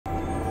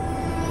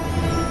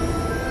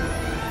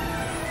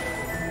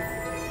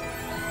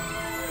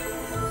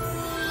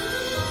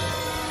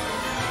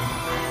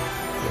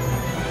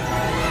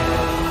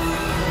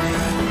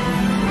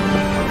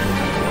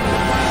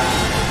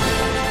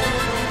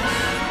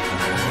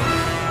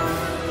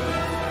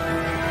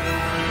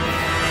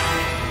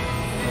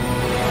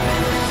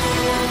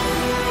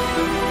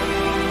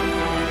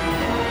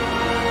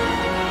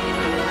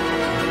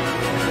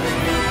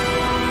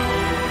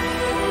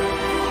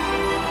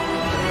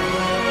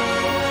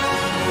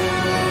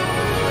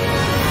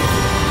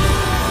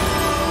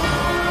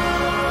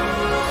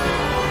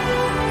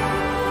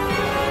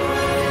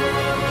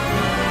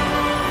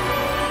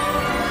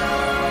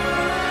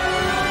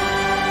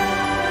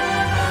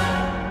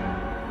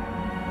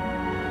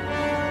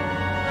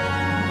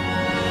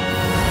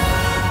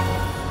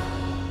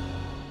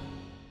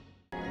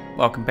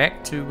welcome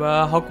back to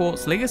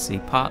Hogwarts Legacy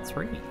Part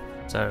 3.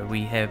 So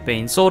we have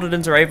been sorted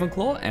into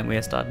Ravenclaw and we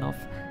are starting off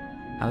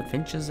our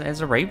adventures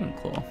as a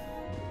Ravenclaw.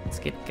 Let's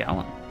get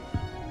going.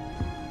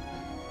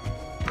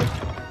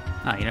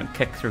 Ah, you don't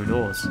kick through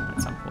doors.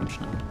 That's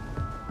unfortunate.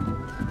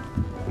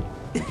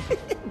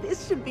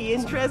 This should be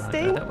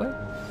interesting. That way?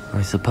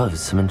 I suppose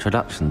some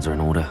introductions are in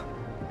order.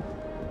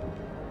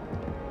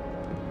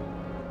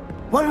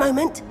 One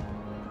moment.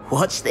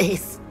 Watch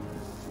this.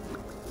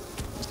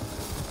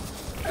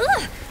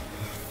 Ugh!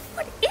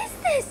 What is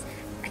this?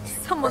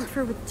 Someone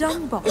threw a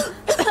dung bomb.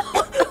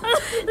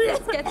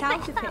 Let's get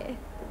out of here.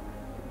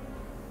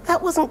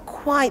 That wasn't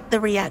quite the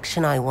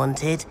reaction I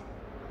wanted.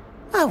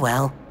 Oh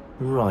well.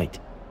 Right.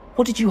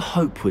 What did you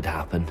hope would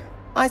happen?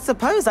 I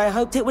suppose I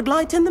hoped it would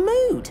lighten the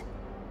mood.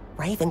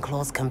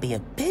 Ravenclaws can be a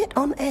bit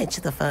on edge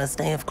the first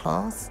day of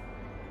class.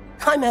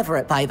 I'm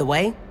Everett, by the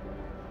way.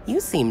 You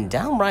seem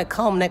downright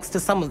calm next to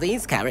some of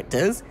these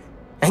characters.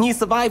 And you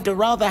survived a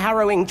rather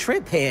harrowing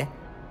trip here.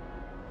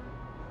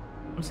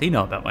 What does he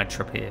know about my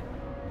trip here?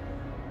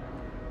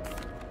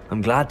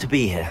 I'm glad to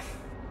be here.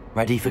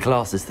 Ready for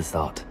classes to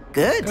start.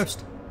 Good.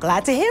 Ghost.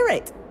 Glad to hear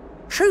it.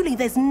 Truly,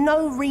 there's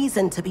no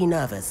reason to be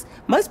nervous.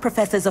 Most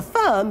professors are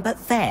firm but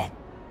fair.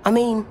 I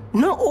mean,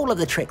 not all of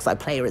the tricks I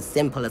play are as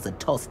simple as a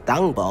tossed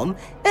dung bomb,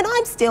 and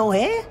I'm still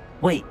here.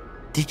 Wait,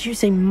 did you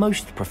say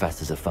most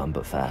professors are fun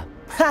but fair?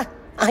 Ha,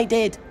 I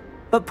did.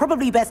 But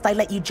probably best I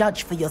let you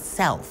judge for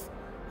yourself.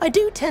 I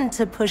do tend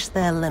to push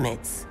their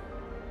limits.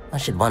 I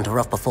should wander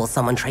off before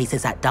someone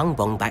traces that dung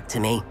bomb back to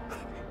me.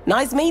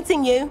 Nice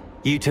meeting you.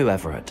 You too,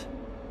 Everett.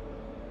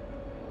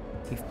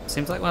 He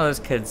seems like one of those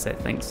kids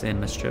that thinks they're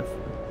mischief,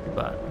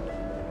 but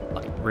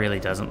like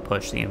really doesn't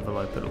push the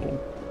envelope at all.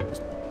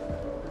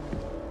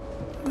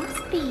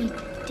 Must be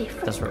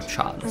different. Does for a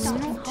child.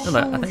 Not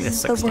I think they're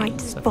 16. the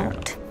right so fair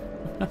spot.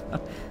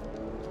 enough.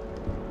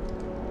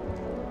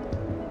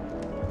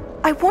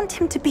 I want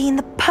him to be in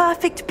the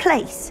perfect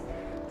place.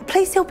 A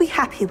place he'll be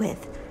happy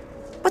with.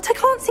 But I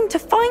can't seem to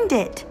find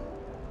it.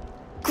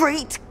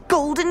 Great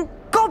golden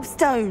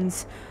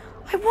gobstones!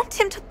 I want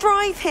him to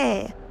thrive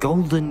here.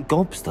 Golden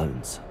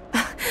gobstones.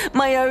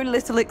 My own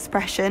little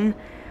expression.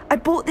 I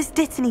bought this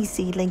Dittany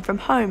seedling from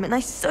home and I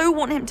so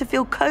want him to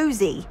feel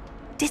cozy.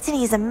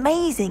 Dittany is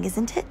amazing,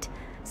 isn't it?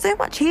 So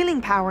much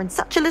healing power in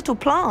such a little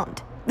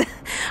plant.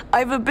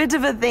 I've a bit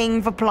of a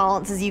thing for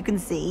plants, as you can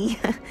see.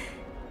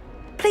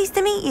 Pleased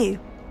to meet you.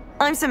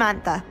 I'm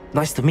Samantha.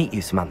 Nice to meet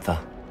you, Samantha.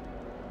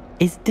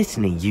 Is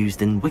Dittany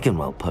used in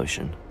Wiggenweld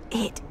potion?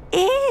 It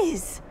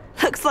is.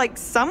 Looks like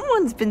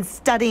someone's been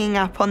studying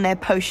up on their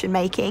potion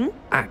making.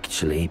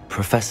 Actually,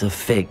 Professor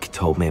Fig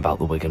told me about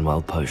the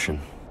Wiggenweld potion.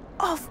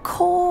 Of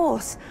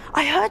course.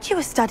 I heard you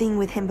were studying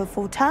with him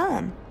before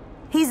term.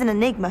 He's an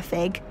enigma,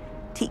 Fig.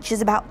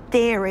 Teaches about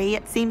theory,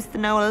 yet seems to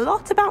know a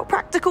lot about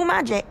practical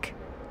magic.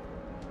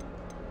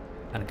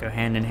 Kind of go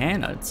hand in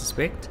hand, I'd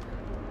suspect.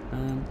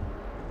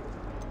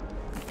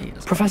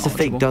 Professor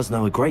Fig does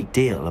know a great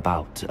deal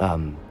about,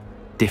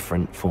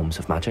 different forms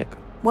of magic.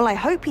 Well, I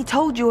hope he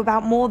told you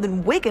about more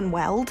than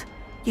Wiggenweld.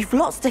 You've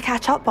lots to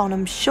catch up on,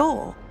 I'm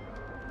sure.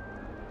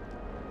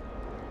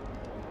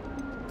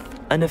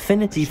 An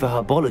affinity for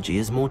herbology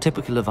is more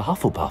typical of a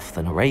Hufflepuff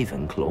than a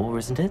Ravenclaw,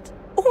 isn't it?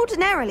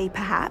 Ordinarily,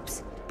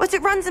 perhaps, but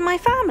it runs in my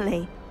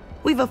family.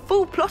 We've a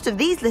full plot of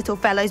these little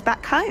fellows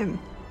back home.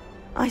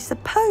 I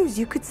suppose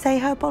you could say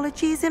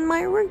herbology is in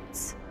my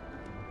roots.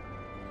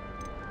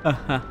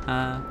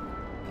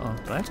 Oh,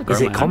 do I have to grow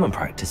Is it my common own?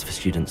 practice for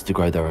students to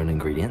grow their own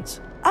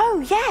ingredients?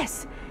 Oh,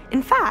 yes.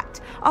 In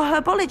fact,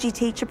 our herbology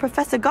teacher,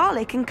 Professor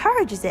Garlick,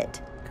 encourages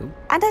it. Cool.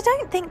 And I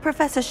don't think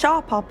Professor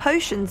Sharp, our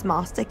potions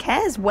master,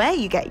 cares where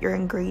you get your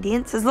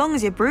ingredients, as long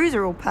as your brews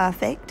are all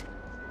perfect.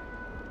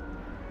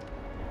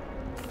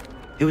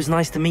 It was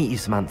nice to meet you,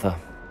 Samantha.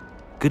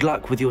 Good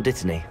luck with your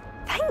Dittany.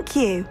 Thank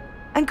you.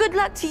 And good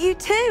luck to you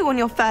too on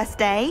your first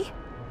day.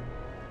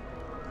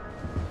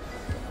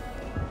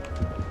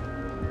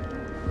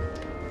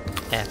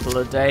 Apple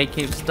a day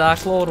keeps the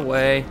Dark Lord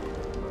away.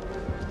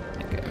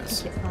 There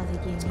goes.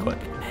 It's quite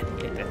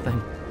that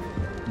thing.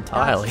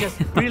 Entirely. That's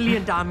just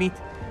brilliant, Amit.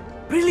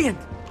 Brilliant.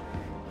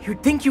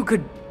 You'd think you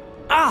could...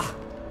 Ah!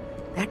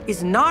 That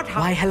is not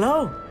how... Why,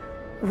 hello.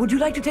 Would you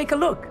like to take a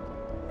look?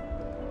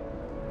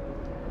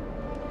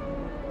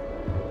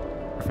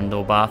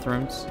 Gryffindor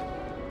bathrooms.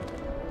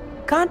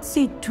 Can't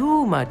see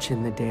too much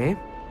in the day.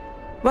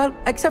 Well,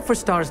 except for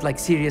stars like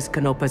Sirius,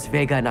 Canopus,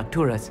 Vega, and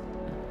Arcturus.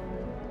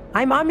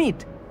 I'm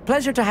Amit.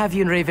 Pleasure to have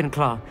you in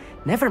Ravenclaw.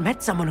 Never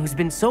met someone who's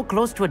been so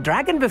close to a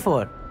dragon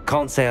before.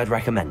 Can't say I'd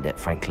recommend it,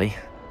 frankly.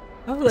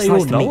 Oh, It's they nice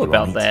all to meet know you,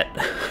 about Amit.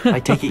 that. I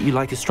take it you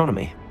like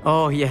astronomy.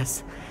 Oh,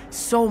 yes.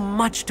 So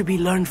much to be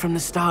learned from the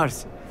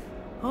stars.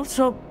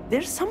 Also,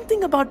 there's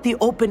something about the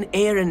open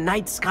air and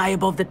night sky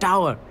above the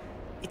tower.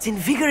 It's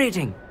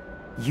invigorating.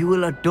 You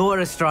will adore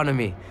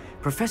astronomy.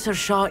 Professor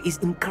Shaw is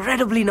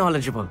incredibly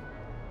knowledgeable.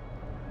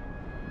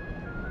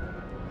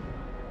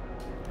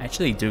 I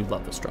actually do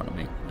love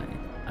astronomy.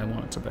 I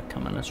wanted to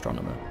become an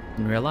astronomer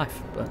in real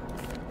life, but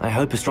I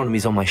hope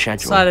astronomy's on my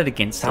schedule. decided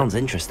against Sounds it.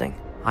 interesting.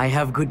 I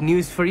have good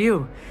news for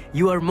you.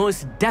 You are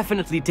most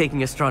definitely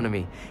taking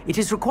astronomy. It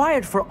is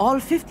required for all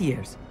 5th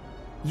years.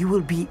 You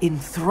will be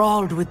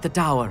enthralled with the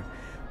tower.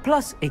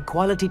 Plus, a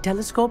quality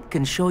telescope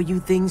can show you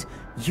things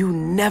you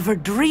never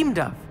dreamed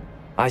of.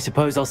 I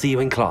suppose I'll see you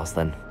in class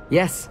then.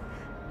 Yes.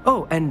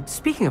 Oh, and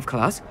speaking of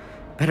class,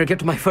 better get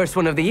to my first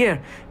one of the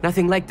year.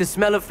 Nothing like the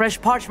smell of fresh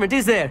parchment,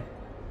 is there?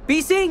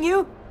 Be seeing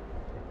you!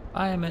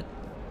 I am it.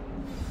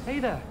 Hey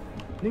there,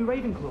 new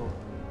Ravenclaw.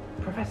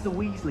 Professor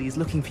Weasley is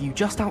looking for you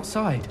just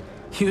outside.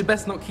 You'd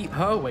best not keep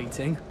her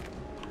waiting.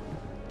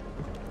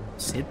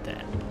 Said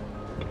that.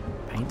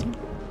 Painting?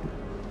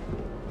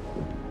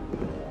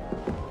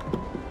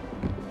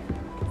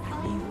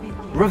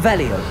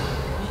 Revelio.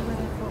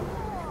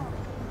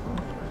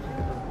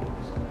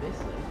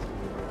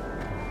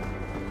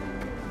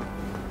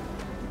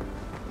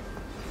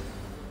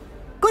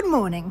 Good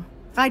morning.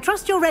 I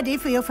trust you're ready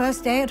for your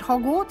first day at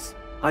Hogwarts?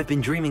 I've been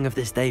dreaming of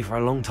this day for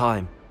a long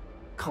time.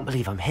 Can't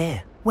believe I'm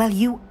here. Well,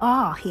 you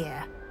are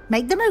here.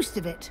 Make the most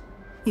of it.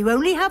 You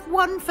only have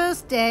one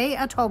first day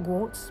at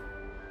Hogwarts.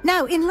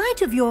 Now, in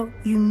light of your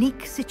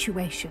unique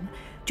situation,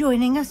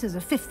 joining us as a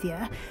 5th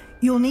year,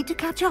 you'll need to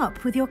catch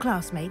up with your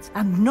classmates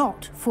and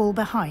not fall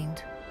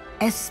behind.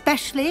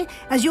 Especially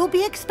as you'll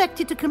be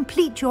expected to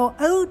complete your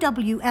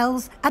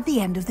OWLs at the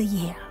end of the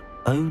year.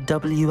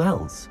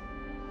 OWLs?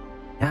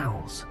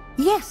 Owls?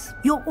 Yes,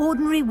 your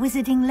ordinary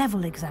wizarding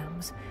level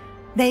exams.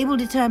 They will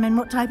determine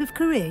what type of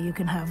career you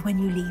can have when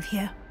you leave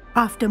here.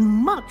 After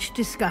much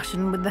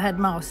discussion with the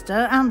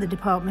headmaster and the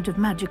Department of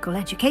Magical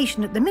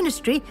Education at the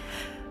Ministry,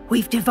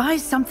 we've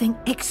devised something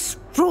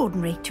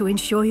extraordinary to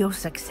ensure your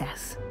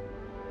success.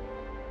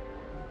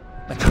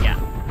 But yeah,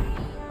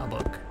 a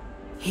book.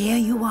 Here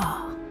you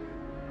are.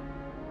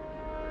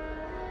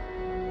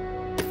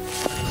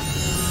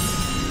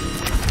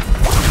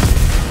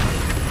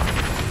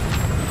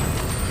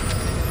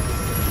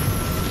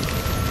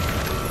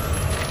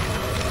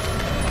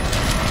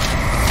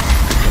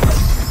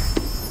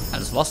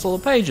 Lost all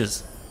the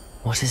pages.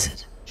 What is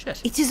it?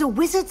 Shit. It is a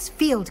wizard's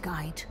field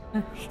guide.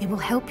 It will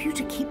help you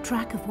to keep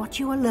track of what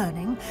you are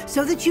learning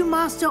so that you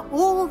master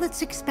all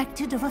that's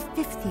expected of a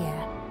 5th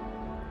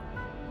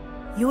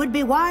year. You would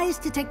be wise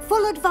to take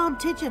full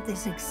advantage of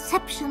this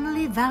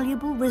exceptionally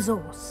valuable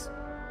resource.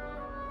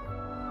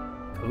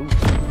 Cool.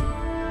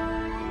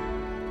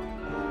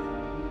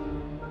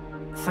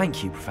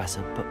 Thank you,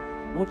 Professor, but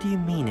what do you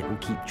mean it will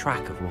keep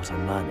track of what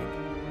I'm learning?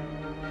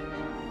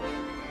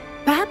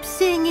 Perhaps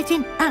seeing it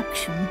in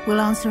action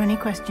will answer any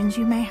questions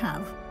you may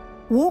have.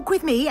 Walk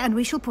with me and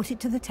we shall put it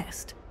to the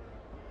test.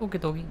 Okay,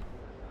 doggy.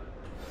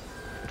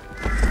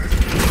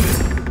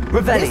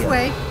 Revelio. This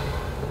way.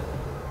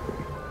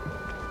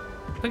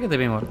 Look at there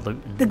being more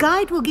loot. The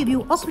guide will give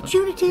you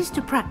opportunities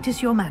to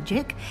practice your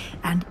magic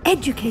and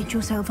educate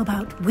yourself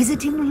about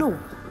wizarding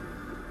lore.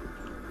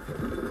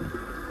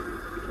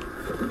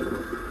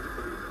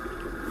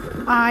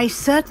 I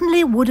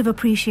certainly would have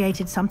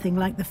appreciated something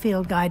like the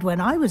field guide when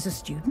I was a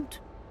student.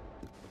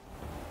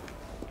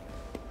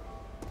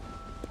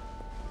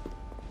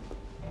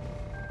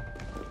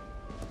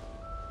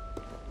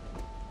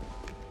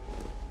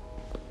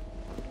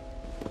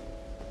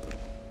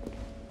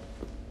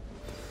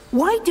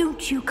 Why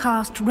don't you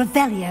cast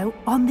Revelio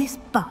on this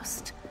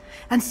bust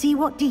and see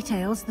what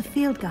details the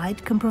field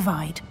guide can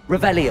provide?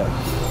 Revelio.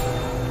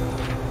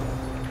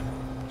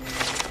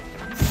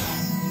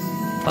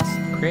 Bust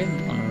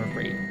created on a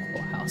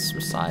Ravenclaw house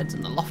resides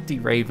in the lofty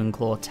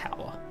Ravenclaw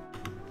tower.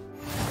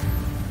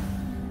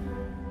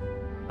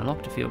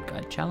 Unlocked a field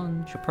guide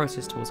challenge. Your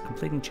process towards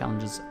completing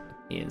challenges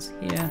appears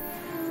here.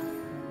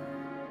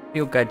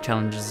 Field guide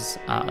challenges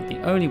are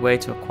the only way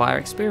to acquire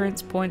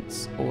experience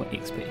points or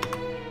XP.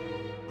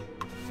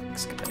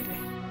 Excavating.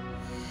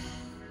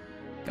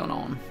 Going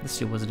on. This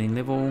is your wizarding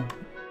level.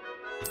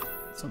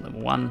 It's on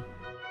level 1.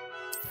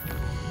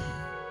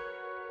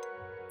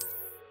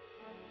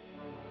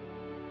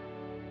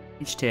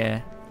 Each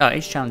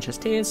challenge has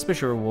tiers.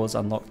 Special rewards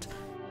unlocked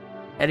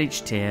at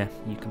each tier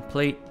you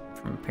complete,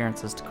 from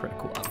appearances to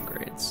critical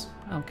upgrades.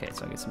 Okay,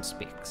 so I get some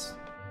specs.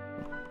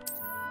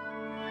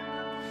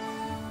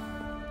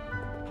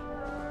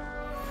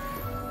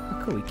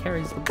 Oh, cool, he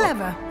carries the book.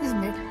 Clever,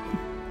 isn't it?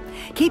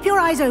 Keep your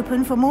eyes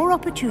open for more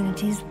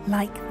opportunities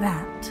like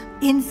that,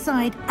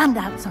 inside and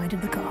outside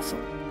of the castle.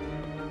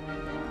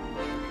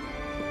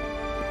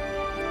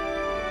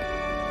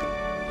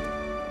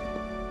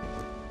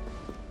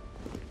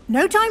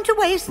 No time to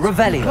waste.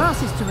 Revelio.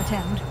 Classes to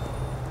attend.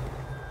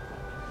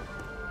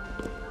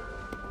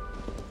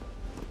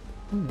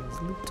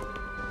 There's loot.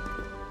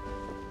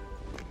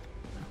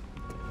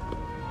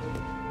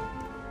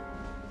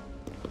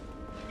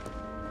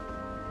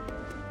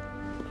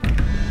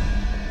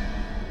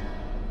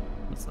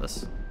 What's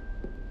this?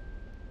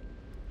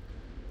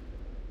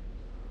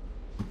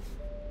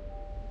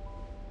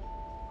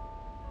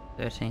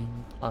 $13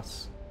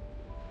 plus.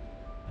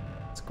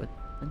 That's good.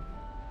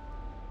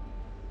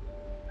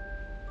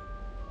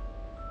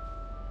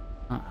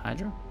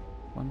 Hydra?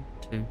 1,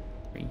 2,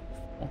 3,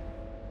 4.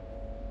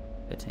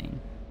 13.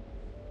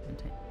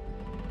 17.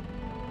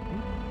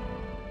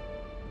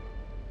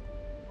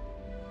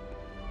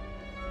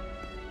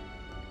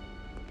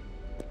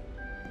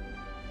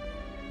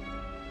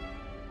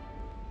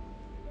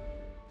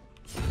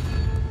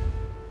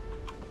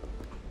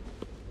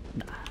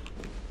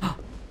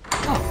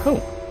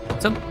 Cool.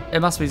 So it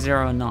must be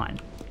 0 and 9,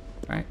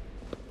 right?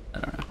 I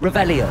don't know.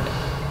 Revelio.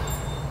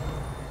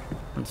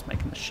 I'm just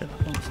making this shit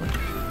up, honestly.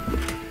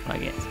 What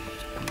do I get?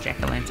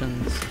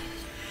 Jack-o'-lanterns.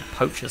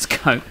 Poacher's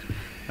coat.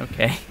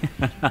 Okay.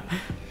 I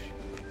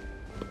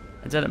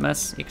did it,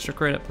 miss. Extra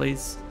credit,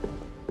 please.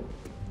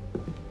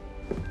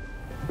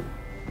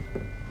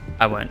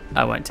 I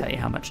won't tell you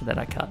how much of that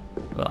I cut.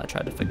 Well, I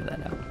tried to figure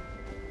that out.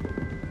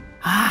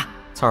 Ah,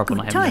 It's horrible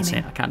good not having timing.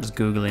 internet. I can't just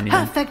Google anything.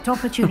 Perfect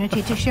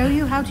opportunity to show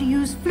you how to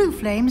use flue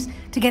flames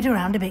to get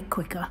around a bit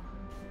quicker.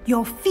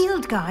 Your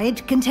field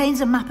guide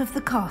contains a map of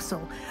the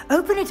castle.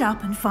 Open it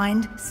up and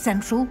find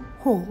Central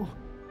Hall.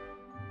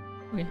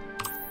 Okay.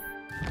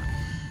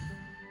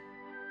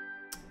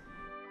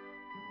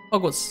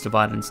 Hogwarts is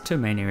divided into two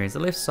main areas. The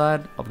left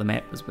side of the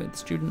map is where the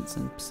students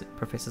and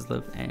professors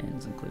live,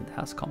 and include the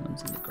House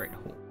Commons and the Great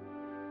Hall.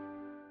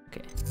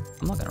 Okay,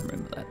 I'm not gonna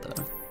remember that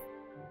though.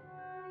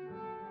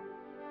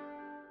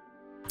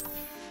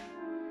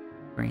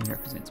 Green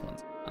represents 1.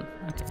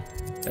 Okay,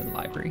 go to the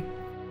library.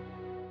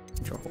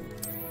 Central Hall.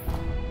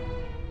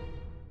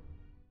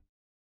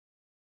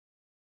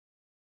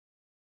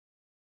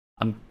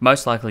 I'm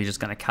most likely just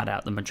going to cut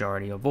out the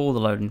majority of all the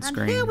loading And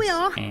screens. here we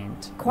are.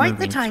 And Quite the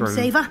moving time through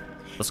saver.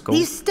 the school.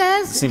 These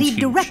stairs Seems lead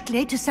huge.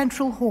 directly to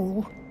Central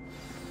Hall.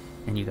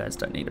 And you guys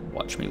don't need to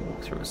watch me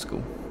walk through a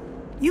school.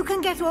 You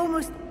can get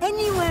almost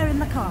anywhere in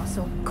the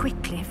castle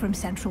quickly from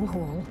Central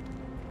Hall.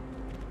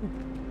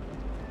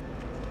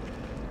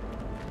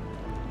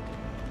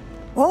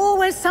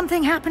 Always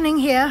something happening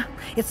here.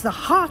 It's the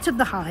heart of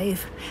the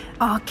hive.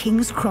 Our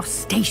King's Cross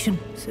station,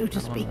 so to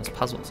One of speak. those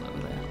puzzles over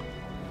there.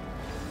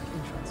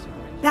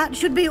 That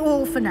should be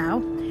all for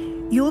now.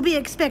 You'll be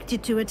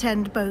expected to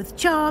attend both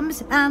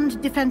Charms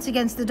and Defense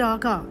Against the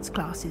Dark Arts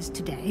classes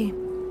today.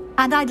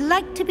 And I'd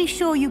like to be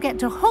sure you get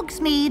to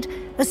Hogsmeade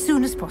as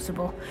soon as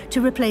possible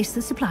to replace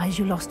the supplies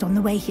you lost on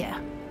the way here.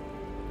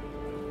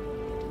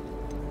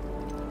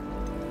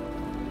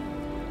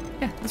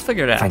 Yeah, let's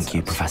figure it out. Thank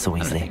you, ourselves. Professor I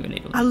don't Weasley. think we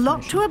need A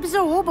lot to information.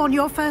 absorb on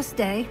your first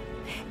day,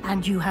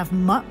 and you have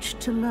much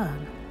to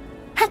learn.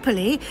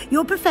 Happily,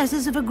 your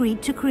professors have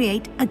agreed to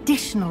create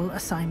additional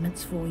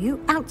assignments for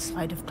you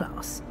outside of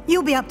class.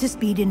 You'll be up to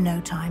speed in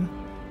no time.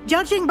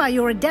 Judging by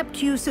your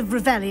adept use of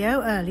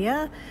Revelio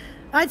earlier,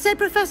 I'd say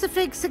Professor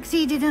Fig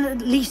succeeded in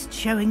at least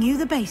showing you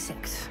the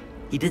basics.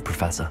 He did,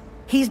 Professor.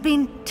 He's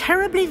been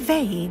terribly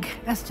vague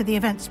as to the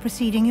events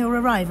preceding your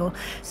arrival,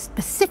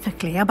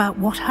 specifically about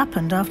what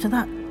happened after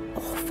that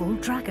awful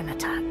dragon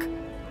attack.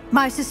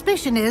 My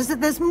suspicion is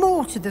that there's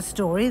more to the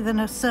story than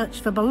a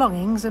search for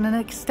belongings and an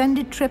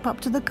extended trip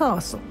up to the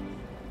castle.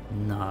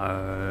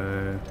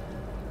 No.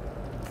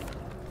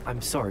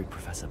 I'm sorry,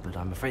 Professor, but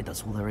I'm afraid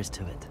that's all there is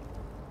to it.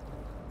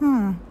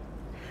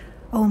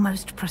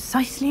 Almost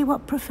precisely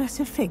what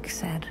Professor Fig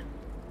said.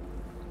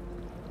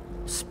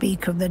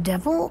 Speak of the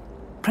devil,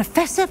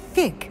 Professor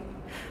Fig.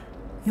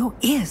 Your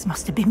ears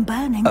must have been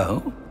burning.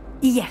 Oh?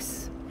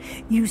 Yes.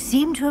 You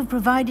seem to have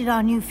provided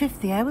our new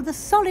fifth year with a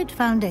solid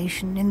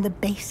foundation in the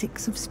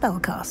basics of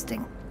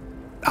spellcasting.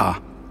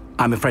 Ah,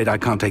 I'm afraid I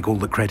can't take all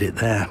the credit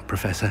there,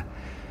 Professor.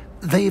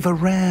 They've a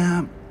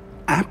rare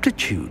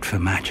aptitude for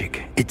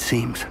magic, it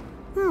seems.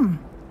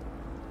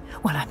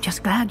 Well, I'm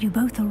just glad you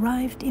both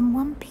arrived in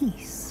one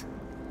piece.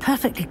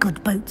 Perfectly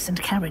good boats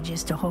and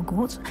carriages to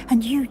Hogwarts,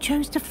 and you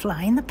chose to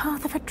fly in the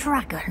path of a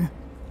dragon.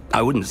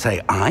 I wouldn't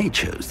say I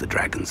chose the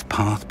dragon's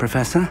path,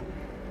 Professor.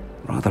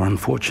 Rather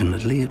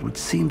unfortunately, it would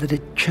seem that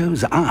it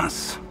chose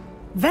us.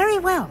 Very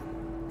well.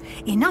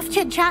 Enough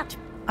chit-chat.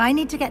 I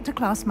need to get to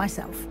class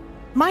myself.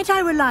 Might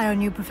I rely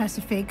on you,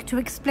 Professor Fig, to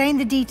explain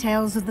the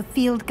details of the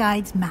field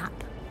guide's map?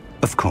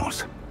 Of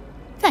course.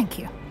 Thank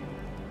you.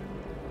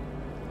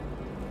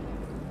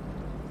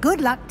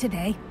 Good luck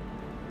today.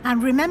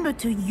 And remember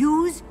to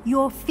use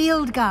your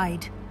field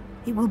guide.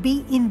 It will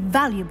be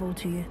invaluable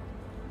to you.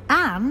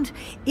 And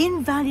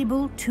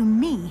invaluable to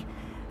me,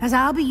 as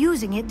I'll be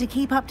using it to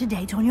keep up to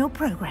date on your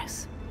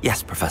progress.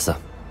 Yes, Professor.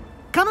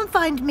 Come and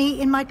find me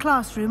in my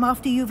classroom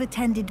after you've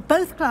attended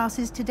both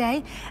classes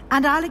today,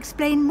 and I'll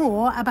explain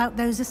more about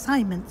those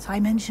assignments I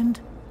mentioned.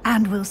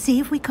 And we'll see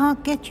if we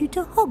can't get you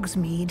to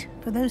Hogsmeade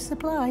for those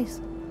supplies.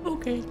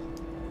 Okay.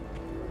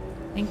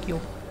 Thank you.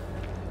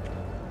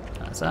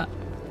 That's that.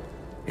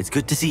 It's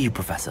good to see you,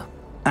 Professor.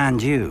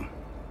 And you.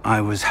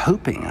 I was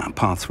hoping our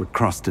paths would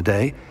cross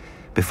today,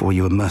 before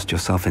you immersed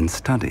yourself in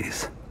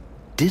studies.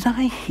 Did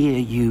I hear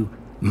you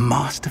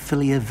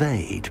masterfully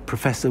evade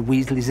Professor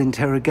Weasley's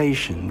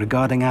interrogation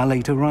regarding our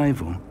late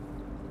arrival?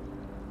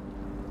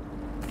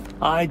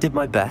 I did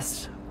my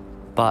best,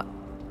 but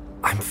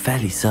I'm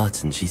fairly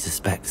certain she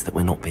suspects that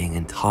we're not being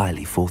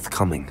entirely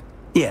forthcoming.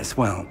 Yes,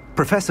 well,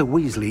 Professor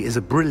Weasley is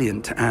a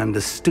brilliant and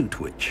astute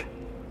witch.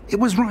 It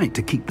was right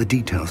to keep the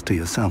details to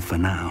yourself for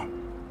now.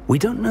 We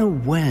don't know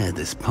where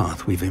this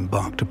path we've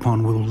embarked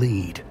upon will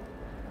lead.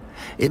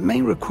 It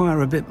may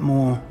require a bit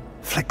more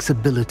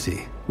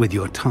flexibility with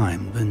your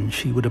time than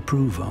she would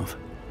approve of.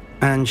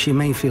 And she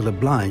may feel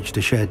obliged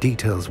to share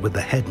details with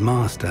the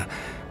headmaster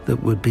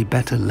that would be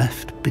better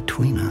left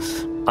between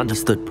us.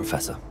 Understood,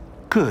 Professor.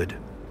 Good.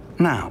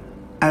 Now,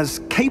 as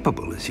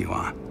capable as you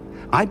are,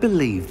 I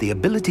believe the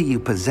ability you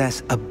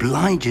possess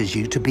obliges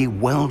you to be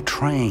well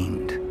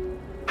trained.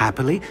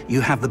 Happily, you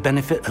have the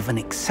benefit of an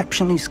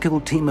exceptionally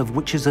skilled team of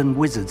witches and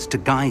wizards to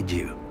guide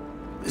you.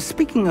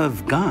 Speaking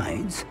of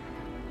guides,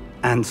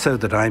 and so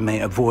that I may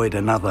avoid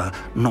another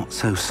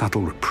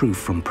not-so-subtle reproof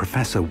from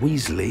Professor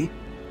Weasley,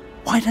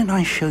 why don't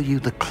I show you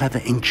the clever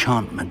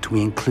enchantment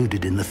we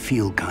included in the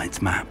field guide's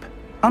map?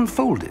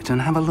 Unfold it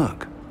and have a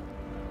look.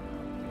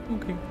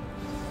 Okay.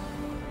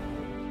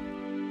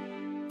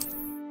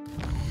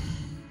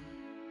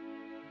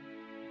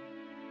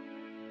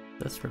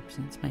 This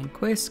represents main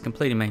quests.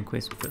 Completing main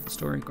quests will further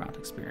story, grant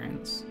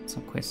experience.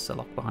 Some quests are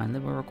locked behind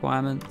level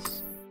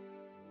requirements.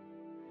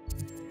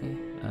 Okay.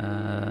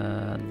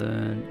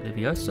 Learn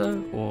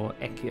Levioso or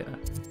Accio.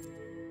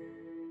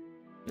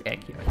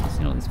 Accio. I've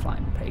seen all these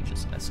flying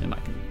pages. I assume I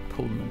can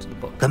pull them into the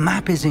book. The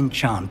map is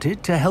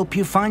enchanted to help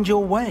you find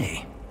your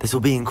way. This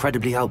will be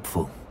incredibly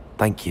helpful.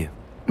 Thank you.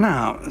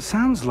 Now,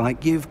 sounds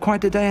like you've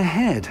quite a day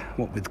ahead,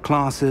 what with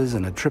classes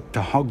and a trip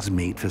to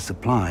Hogsmeade for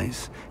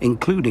supplies,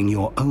 including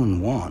your own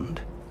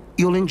wand.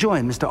 You'll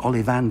enjoy Mr.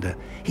 Ollivander.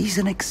 He's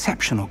an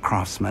exceptional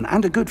craftsman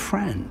and a good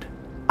friend.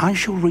 I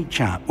shall reach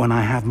out when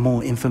I have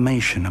more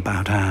information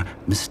about our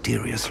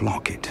mysterious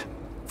locket.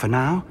 For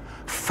now,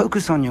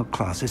 focus on your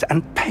classes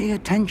and pay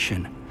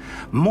attention.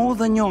 More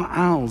than your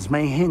owls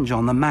may hinge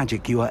on the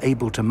magic you are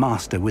able to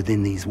master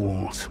within these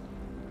walls.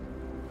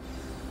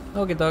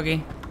 Okie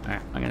dokie.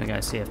 Alright, I'm gonna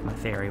go see if my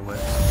theory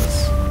works.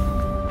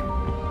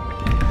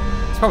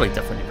 It's probably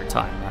different every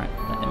time, right?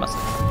 It must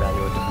have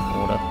value a different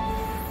order.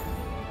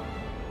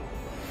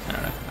 I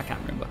don't know, I can't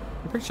remember.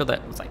 I'm pretty sure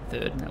that was like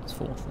third and that was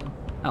fourth.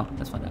 Oh,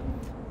 let's find out.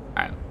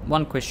 Alright,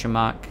 one question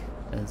mark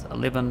is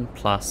 11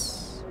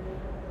 plus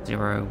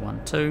 0,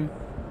 1, 2.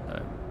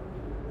 So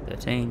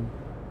 13.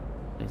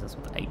 Leaves us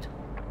with 8.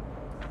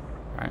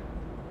 Alright.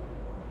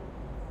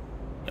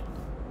 Yep.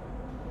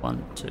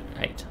 1, 2,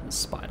 8 is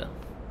spider.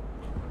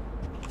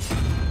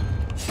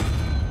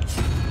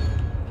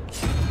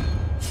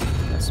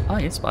 Yes. Oh,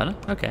 yeah, spider.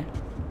 Okay.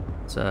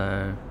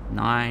 So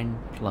 9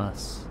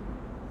 plus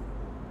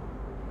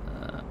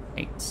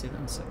 8,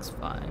 7, 6,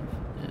 5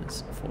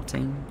 is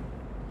 14.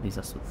 Leaves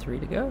us with 3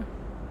 to go.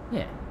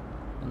 Yeah.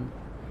 1,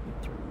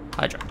 2, 3.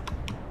 Hydra.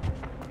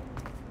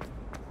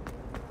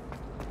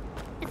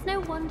 It's no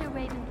wonder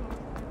Ravenclaw.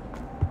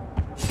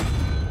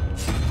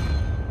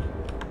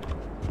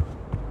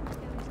 Go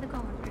to the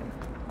common room.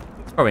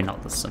 It's probably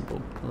not this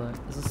simple. Although,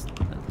 is this?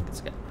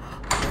 Let's go.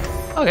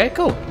 Okay,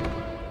 cool.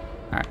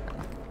 Alright.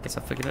 Guess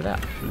I figured it out.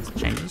 Unless it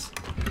changes.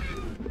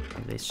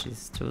 Maybe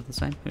these two are the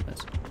same. Who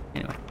knows?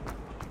 Anyway.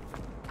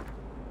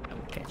 I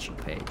will catch you,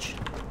 page.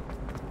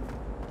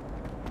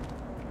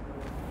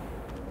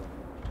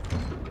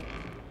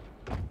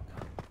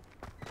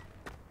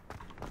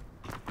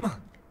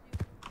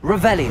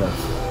 Revelio.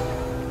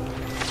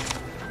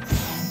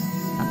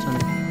 Fountain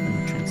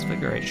in the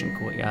Transfiguration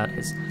Courtyard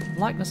has the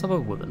likeness of a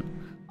woman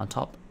on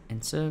top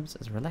and serves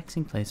as a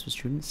relaxing place for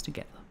students to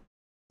gather.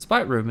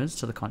 Despite rumours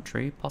to the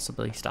contrary,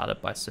 possibly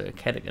started by Sir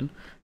Cadogan,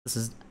 this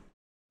is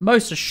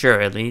most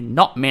assuredly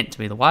not meant to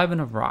be the Wyvern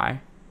of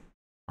Rye.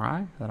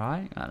 Rye? Is that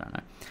Rye? I don't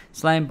know.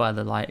 Slain by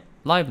the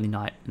lively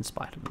knight in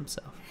spite of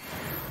himself.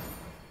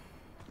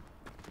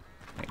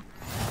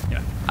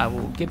 Anyway, I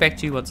will get back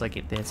to you once I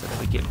get there so that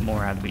we get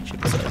more out of each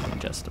episode than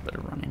just a bit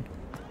of running.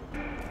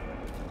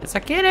 It's a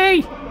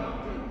kitty!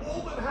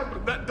 All that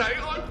happened that day,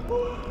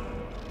 Hello,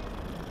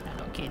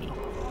 kitty.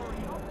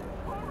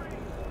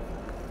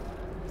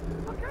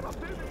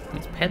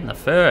 He's petting the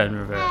fur in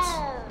reverse.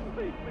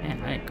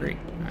 Man, I agree.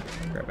 Alright,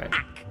 grab back.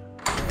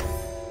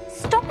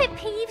 Stop it,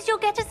 Peeves! You'll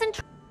get us in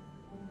trouble.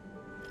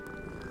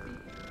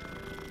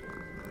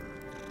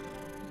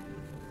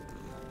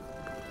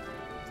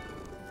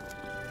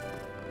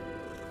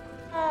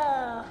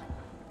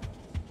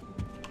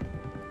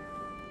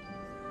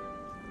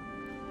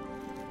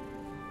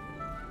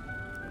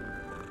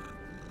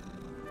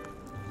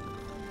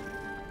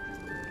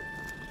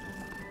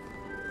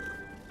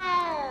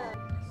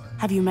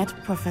 Have you met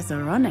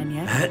Professor Ronen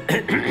yet?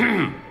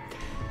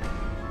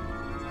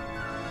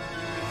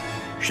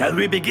 Shall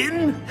we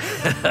begin?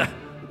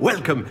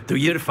 Welcome to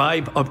Year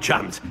 5 of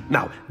Charms.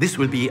 Now, this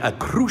will be a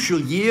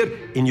crucial year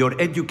in your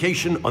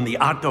education on the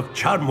art of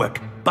charm work,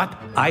 but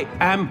I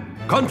am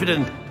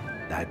confident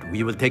that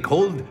we will take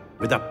hold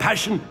with the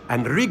passion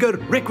and rigor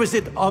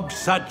requisite of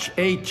such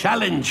a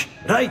challenge.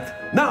 Right,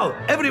 now,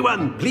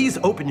 everyone, please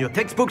open your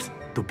textbooks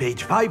to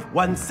page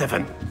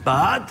 517.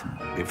 But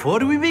before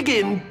we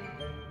begin,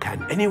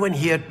 can anyone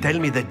here tell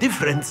me the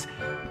difference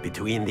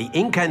between the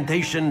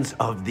incantations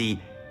of the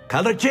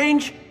color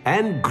change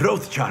and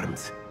growth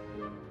charms?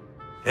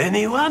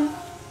 Anyone?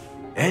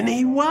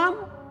 Anyone?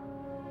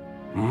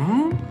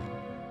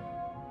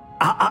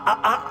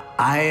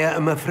 I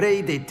am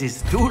afraid it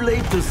is too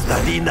late to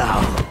study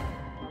now.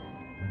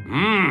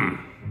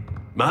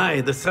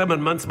 My, the summer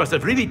months must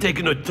have really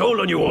taken a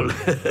toll on you all.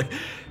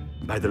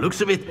 By the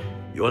looks of it,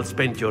 you all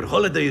spent your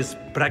holidays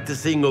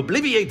practicing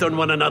Obliviate on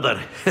one another.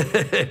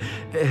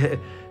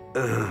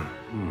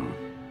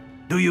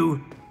 Do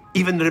you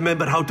even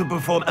remember how to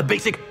perform a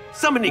basic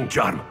summoning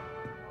charm?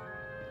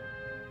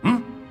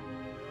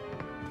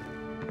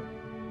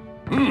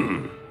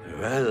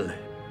 Well,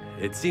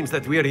 it seems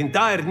that we are in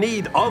dire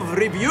need of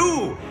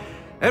review.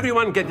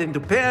 Everyone get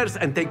into pairs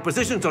and take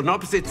positions on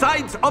opposite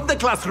sides of the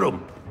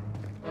classroom.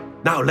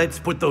 Now let's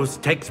put those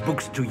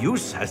textbooks to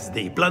use as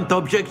the blunt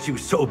objects you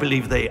so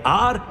believe they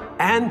are,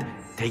 and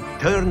take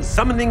turns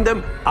summoning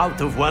them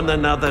out of one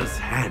another's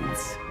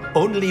hands.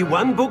 Only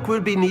one book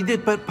will be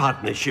needed per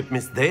partnership,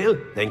 Miss Dale.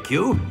 Thank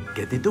you.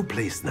 Get into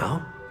place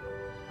now.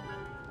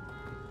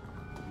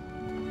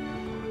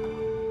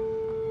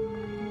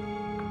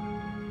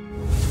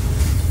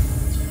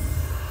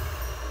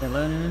 They're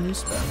learning a new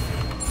spell.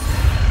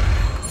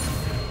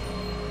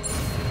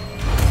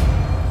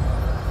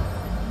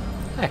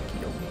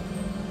 Accio.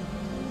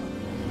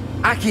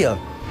 Accio!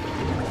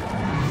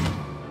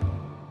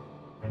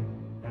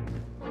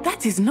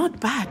 That is not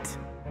bad.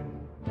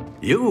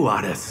 You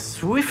are a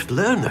swift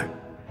learner.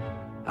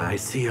 I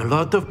see a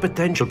lot of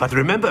potential, but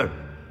remember,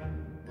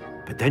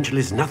 potential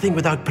is nothing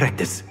without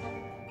practice.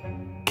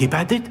 Keep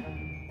at it.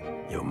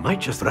 You might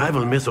just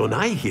rival Miss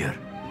Onai here.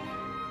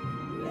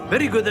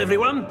 Very good,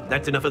 everyone.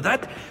 That's enough of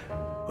that.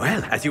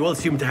 Well, as you all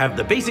seem to have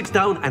the basics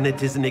down, and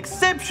it is an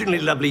exceptionally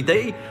lovely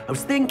day, I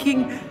was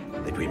thinking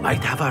that we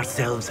might have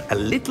ourselves a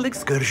little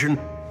excursion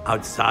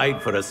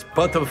outside for a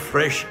spot of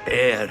fresh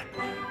air.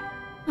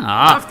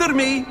 After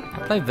me! I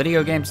play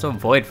video games to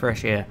avoid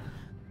fresh air.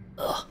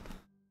 Ugh.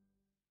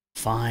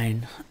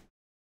 Fine.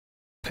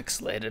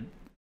 Pixelated.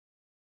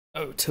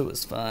 O2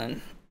 is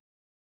fine.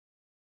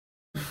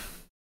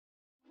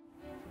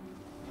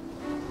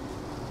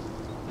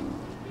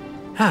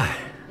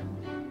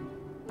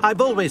 I've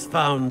always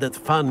found that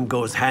fun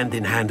goes hand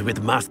in hand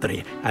with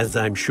mastery, as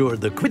I'm sure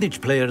the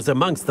Quidditch players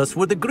amongst us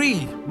would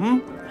agree.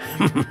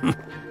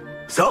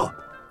 So,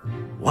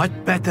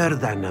 what better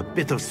than a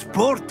bit of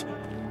sport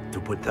to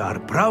put our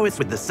prowess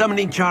with the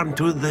summoning charm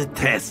to the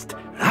test,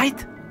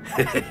 right?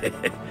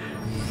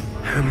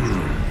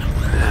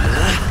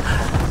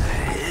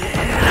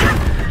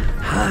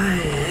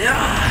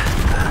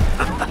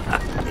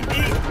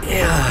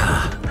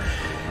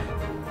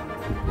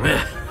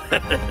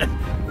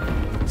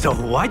 So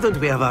why don't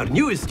we have our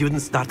newest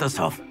student start us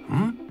off?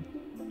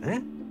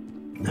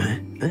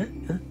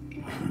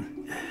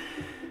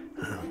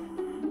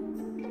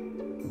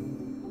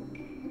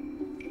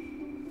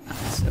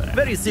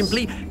 Very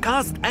simply,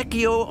 cast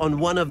Accio on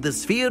one of the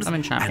spheres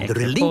and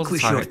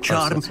relinquish your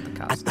charm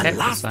at the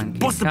last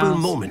possible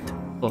moment.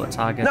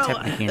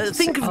 Now,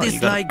 think of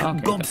this like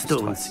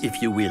gobstones, if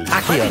you will.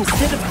 But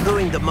instead of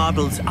throwing the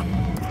marbles up...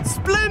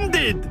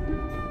 Splendid!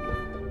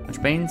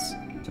 Much beans?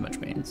 Too much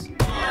beans.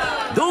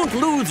 Don't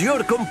lose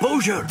your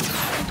composure.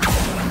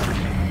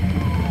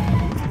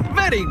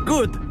 Very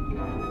good.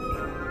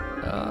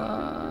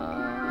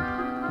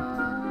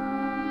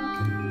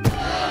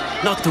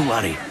 Not to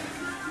worry.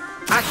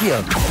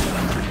 Accio.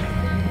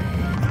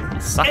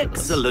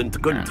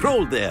 Excellent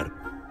control there.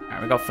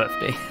 Alright, we got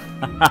 50.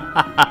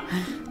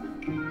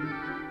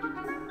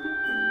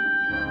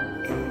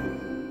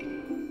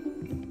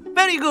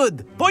 Very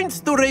good. Points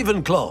to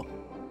Ravenclaw.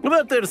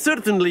 But there's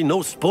certainly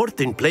no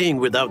sport in playing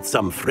without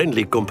some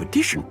friendly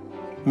competition.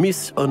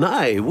 Miss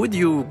Onai, would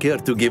you care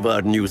to give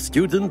our new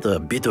student a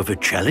bit of a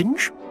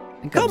challenge?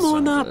 Come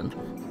on up.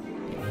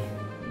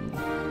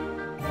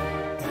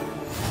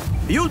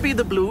 You'll be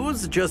the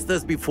blues, just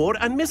as before,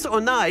 and Miss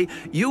Onai,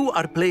 you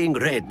are playing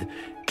red.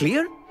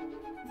 Clear?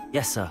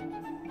 Yes, sir.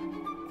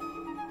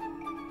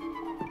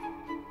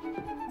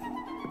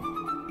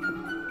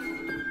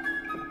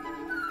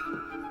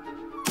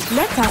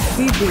 Let us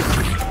see this.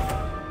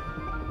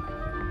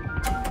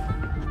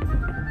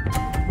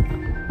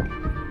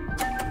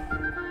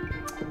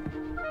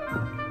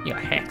 You a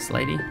hex,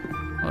 lady.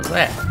 What was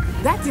that?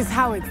 That is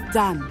how it's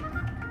done.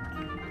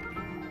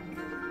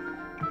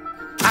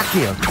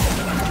 Accio.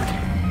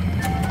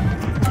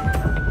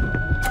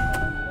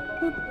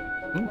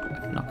 Ooh, I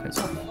can knock hers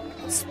off.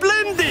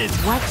 Splendid!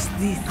 Watch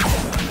this.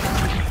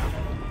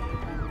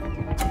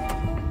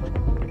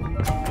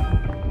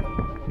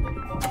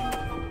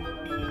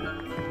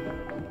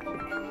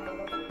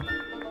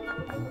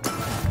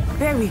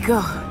 There we go.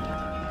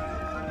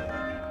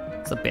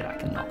 It's a bit I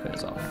can knock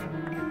hers off.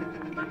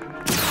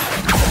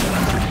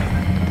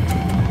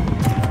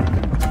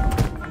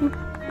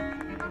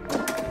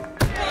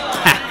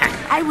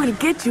 I will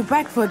get you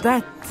back for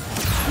that.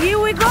 Here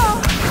we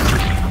go.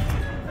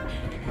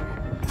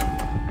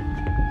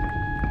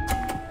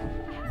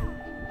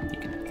 You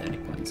can have 30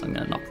 points. I'm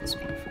gonna knock this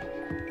one off.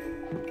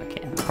 I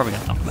can. Probably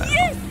gonna knock that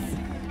Yes!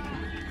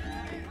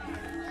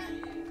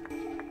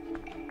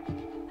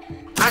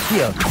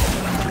 Accio.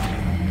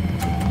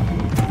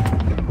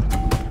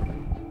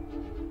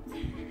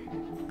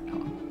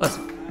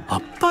 Listen. A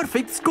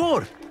perfect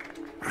score.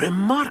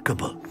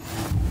 Remarkable.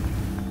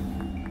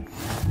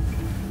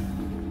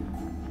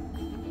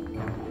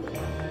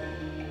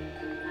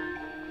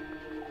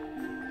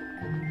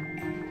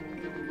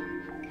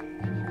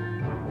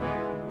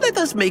 Let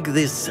us make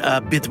this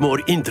a bit more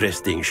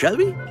interesting, shall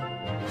we?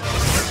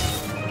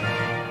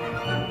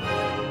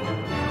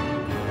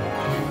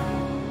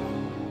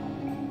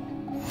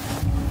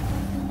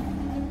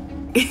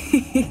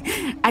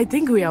 I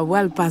think we are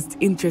well past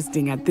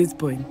interesting at this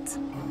point.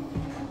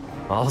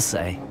 I'll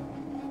say.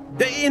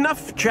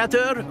 Enough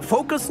chatter.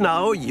 Focus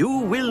now. You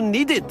will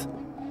need it.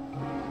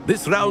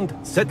 This round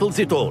settles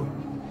it all.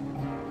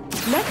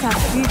 Let us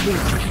see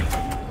this.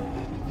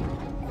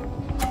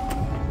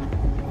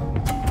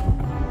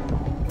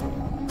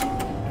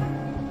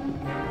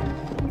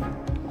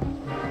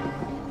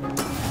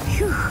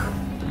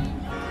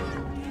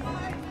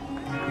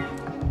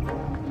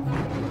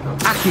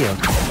 Accio.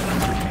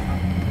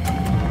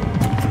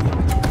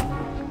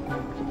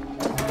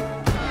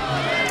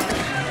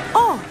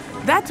 Oh,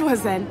 that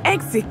was an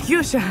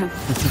execution.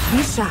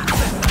 Be sharp.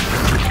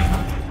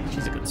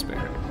 She's a good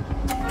spirit.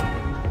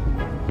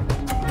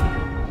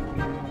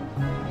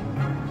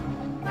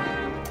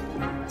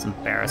 It's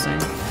embarrassing.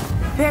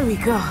 There we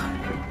go.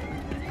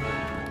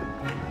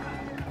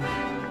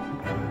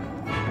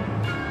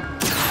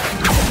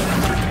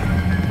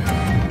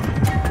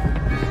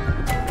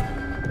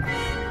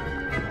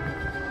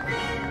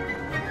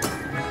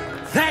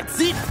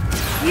 That's it!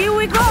 Here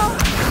we go! Oh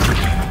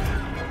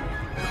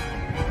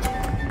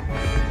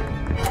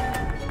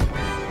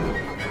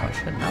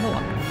shit, another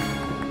one.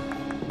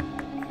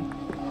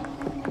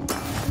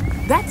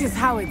 That is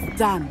how it's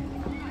done.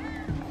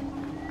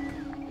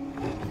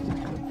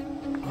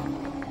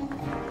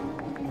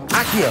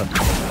 Accio.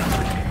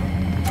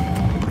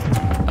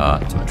 Oh,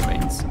 too much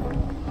beans.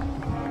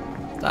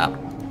 Stop.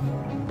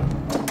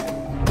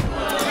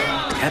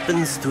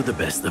 Happens to the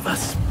best of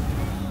us.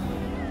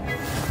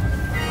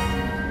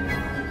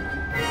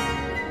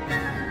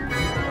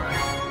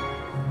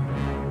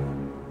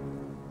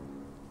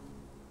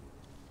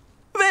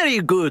 Very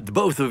good,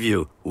 both of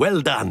you.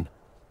 Well done.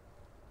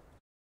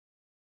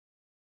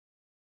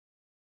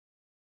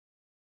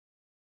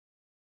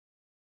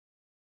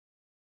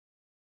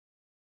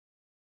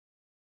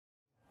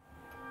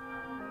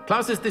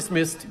 Class is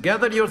dismissed.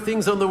 Gather your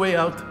things on the way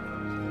out.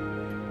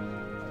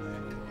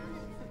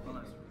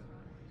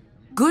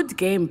 Good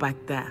game back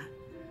there.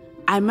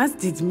 I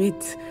must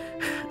admit,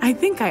 I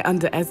think I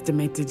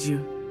underestimated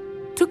you.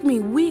 Took me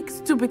weeks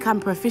to become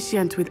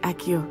proficient with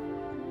Accio.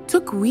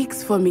 Took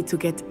weeks for me to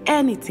get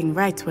anything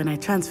right when I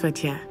transferred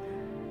here.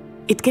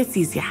 It gets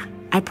easier,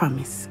 I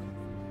promise.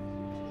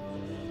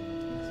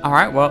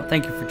 Alright, well,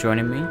 thank you for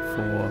joining me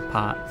for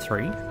part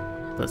 3.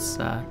 This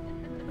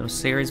little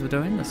series we're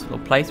doing, this little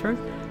playthrough.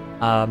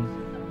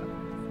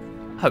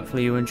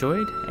 Hopefully you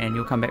enjoyed, and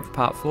you'll come back for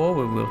part 4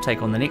 where we'll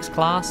take on the next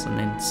class and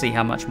then see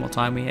how much more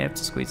time we have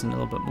to squeeze in a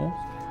little bit more.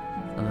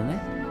 Other than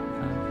that,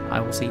 I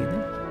will see you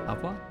then.